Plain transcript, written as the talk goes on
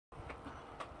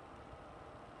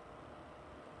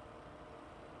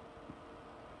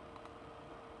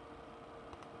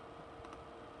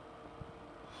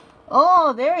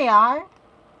Oh, there you are.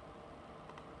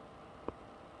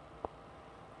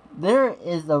 There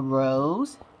is a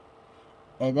rose.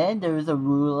 And then there's a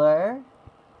ruler.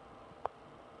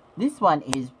 This one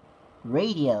is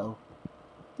radio.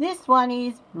 This one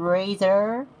is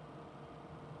razor.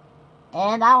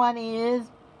 And that one is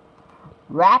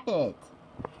rapid.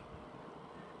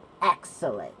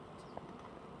 Excellent.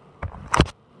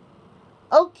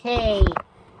 Okay,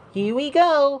 here we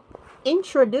go.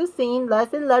 Introducing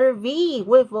lesson letter V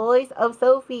with voice of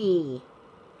Sophie.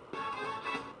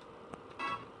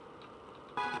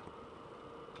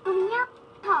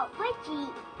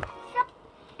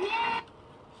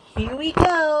 Here we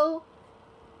go.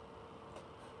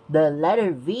 The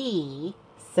letter V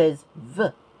says V,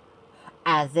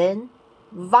 as in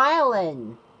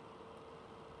violin.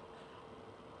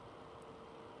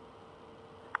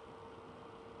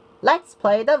 Let's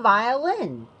play the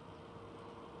violin.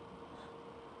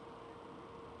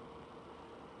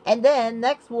 And then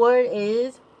next word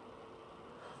is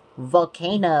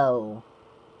volcano.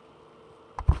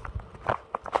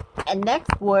 And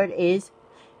next word is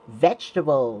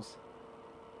vegetables.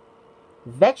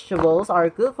 Vegetables are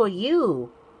good for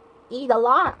you. Eat a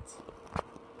lot.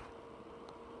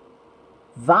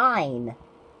 Vine.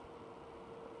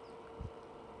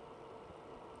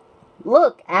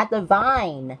 Look at the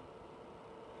vine.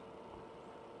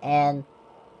 And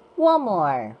one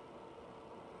more.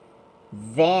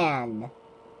 Van.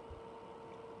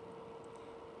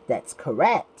 That's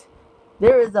correct.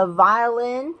 There is a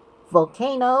violin,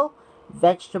 volcano,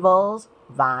 vegetables,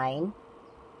 vine,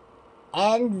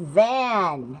 and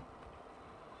van.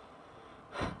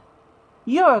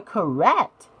 You're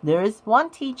correct. There is one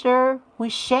teacher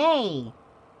with Shay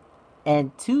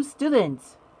and 2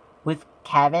 students with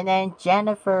Kevin and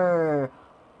Jennifer.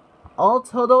 All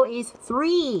total is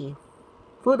 3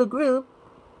 for the group.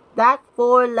 That's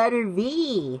for letter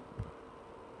V.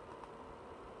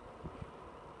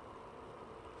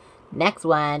 Next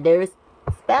one, there's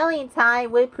spelling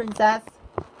time with Princess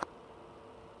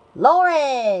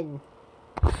Lauren.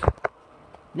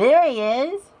 There he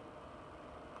is.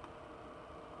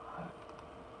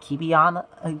 Keep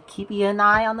an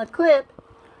eye on the clip.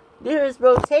 There is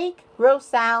rotate, row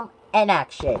sound, and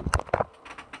action.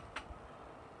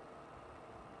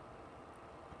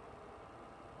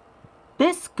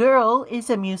 This girl is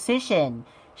a musician.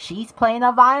 She's playing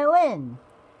a violin.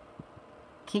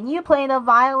 Can you play the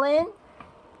violin?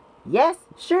 Yes,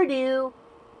 sure do.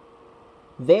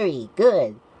 Very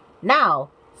good. Now,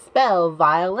 spell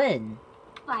violin.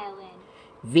 Violin.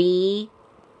 V-I-O-L-I-N.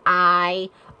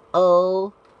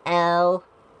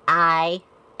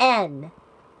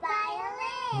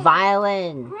 Violin.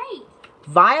 Violin. Great.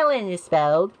 Violin is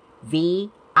spelled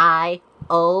V-I-O-L-I-N.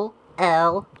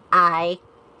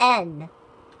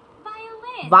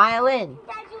 Violin. Violin.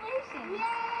 Congratulations. Yay.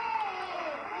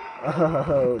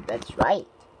 Oh, that's right.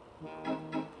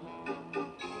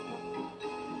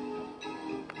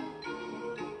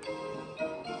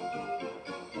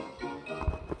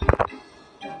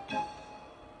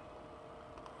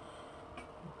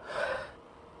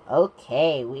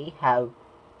 Okay, we have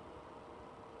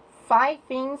 5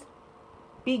 things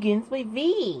begins with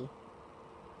V.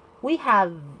 We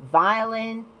have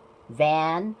violin,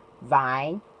 van,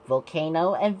 vine,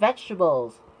 volcano, and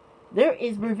vegetables. There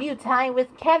is review time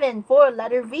with Kevin for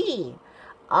letter V.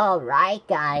 Alright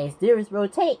guys, there is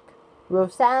rotate, row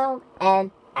sound,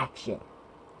 and action.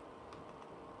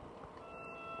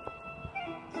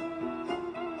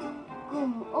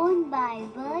 Group owned by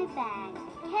boy band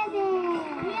Kevin.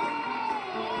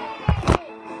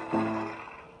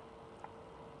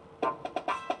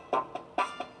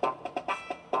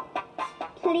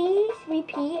 Please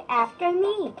repeat after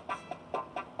me.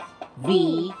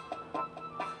 V,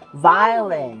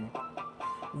 violin.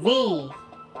 V,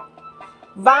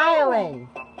 violin.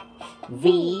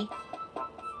 V,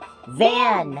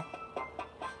 van.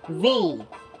 V,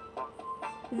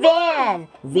 van.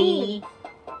 V,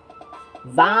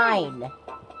 vine.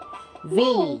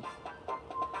 V,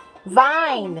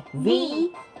 vine.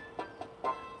 V,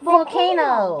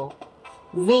 volcano.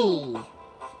 V,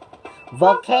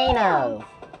 volcano.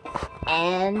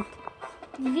 And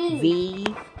V,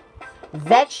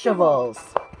 vegetables.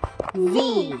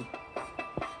 V,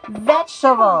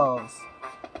 vegetables.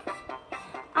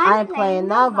 I'm playing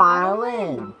the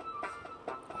violin.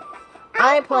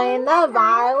 I'm playing the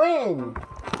violin.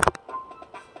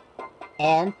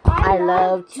 And I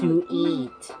love to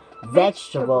eat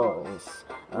vegetables.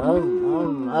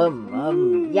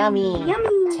 Yummy. Yummy.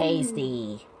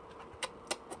 Tasty.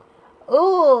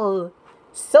 Ooh,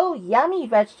 so yummy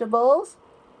vegetables.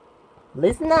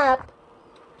 Listen up.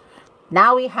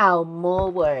 Now we have more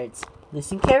words.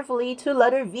 Listen carefully to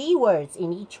letter V words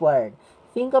in each word.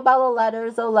 Think about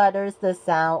the letters, the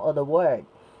sound of the word.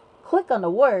 Click on the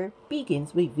word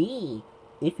begins with V.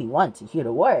 If you want to hear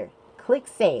the word, click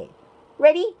say it.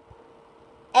 Ready?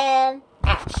 And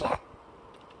action.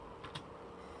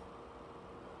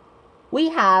 We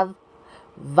have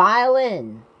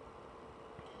violin,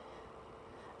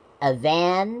 a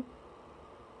van,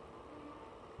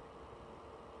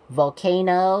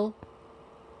 volcano,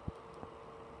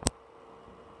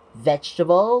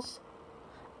 vegetables,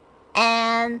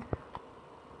 and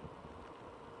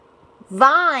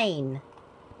vine.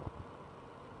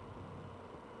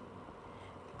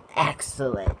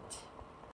 Excellent.